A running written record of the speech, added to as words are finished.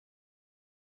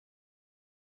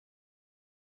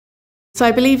So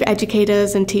I believe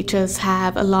educators and teachers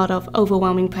have a lot of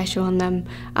overwhelming pressure on them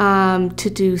to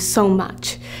do so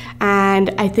much.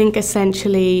 And I think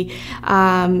essentially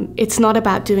it's not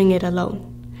about doing it alone.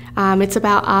 It's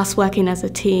about us working as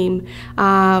a team,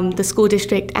 the school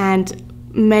district and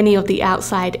many of the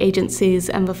outside agencies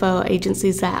and referral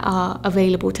agencies that are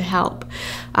available to help.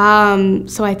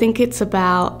 So I think it's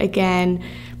about, again,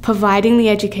 providing the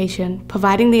education,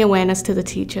 providing the awareness to the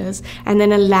teachers, and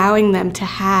then allowing them to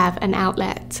have an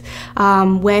outlet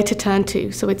where to turn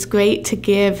to. So it's great to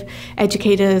give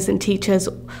educators and teachers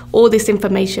all this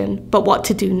information, but what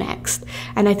to do next.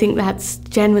 And I think that's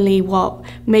generally what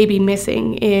may be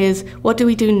missing is what do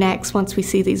we do next once we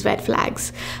see these red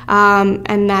flags?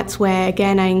 And that's where,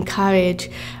 again, I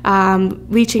encourage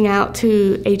reaching out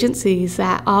to agencies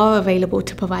that are available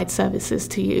to provide services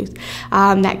to youth,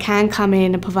 that can come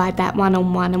in and provide that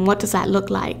one-on-one, and what does that look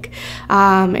like?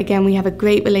 Again, we have a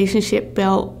great relationship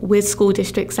built with school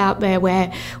districts out there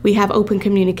where we have open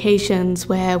communications,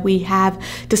 where we have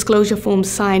disclosure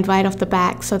forms signed right off the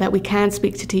back so that we can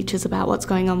speak to teachers about what's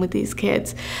going on with these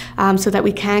kids, so that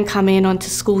we can come in onto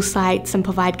school sites and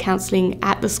provide counselling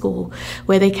at the school,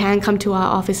 where they can come to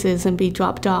our offices and be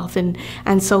dropped off and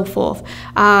so forth.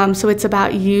 So it's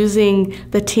about using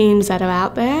the teams that are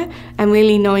out there and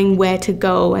really knowing where to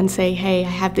go and say, hey,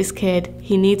 I have this kid,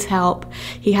 he needs help,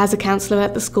 he has a counsellor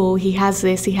at the school, he has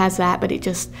this, he has that, but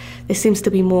there seems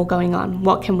to be more going on.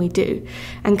 What can we do?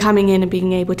 And coming in and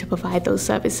being able to provide those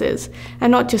services, and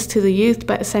not just to the youth,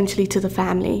 but essentially to the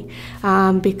family,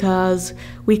 because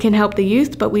we can help the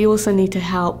youth, but we also need to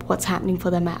help what's happening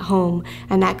for them at home,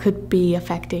 and that could be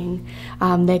affecting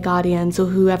their guardians or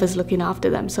whoever's looking after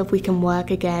them. So if we can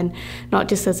work, again, not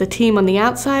just as a team on the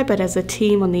outside, but as a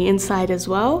team on the inside as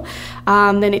well,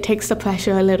 then it takes the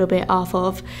pressure a little bit off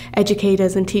of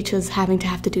educators and teachers having to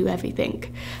have to do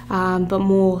everything, but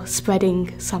more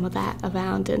spreading some of that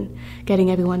around and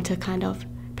getting everyone to kind of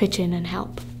pitch in and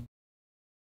help.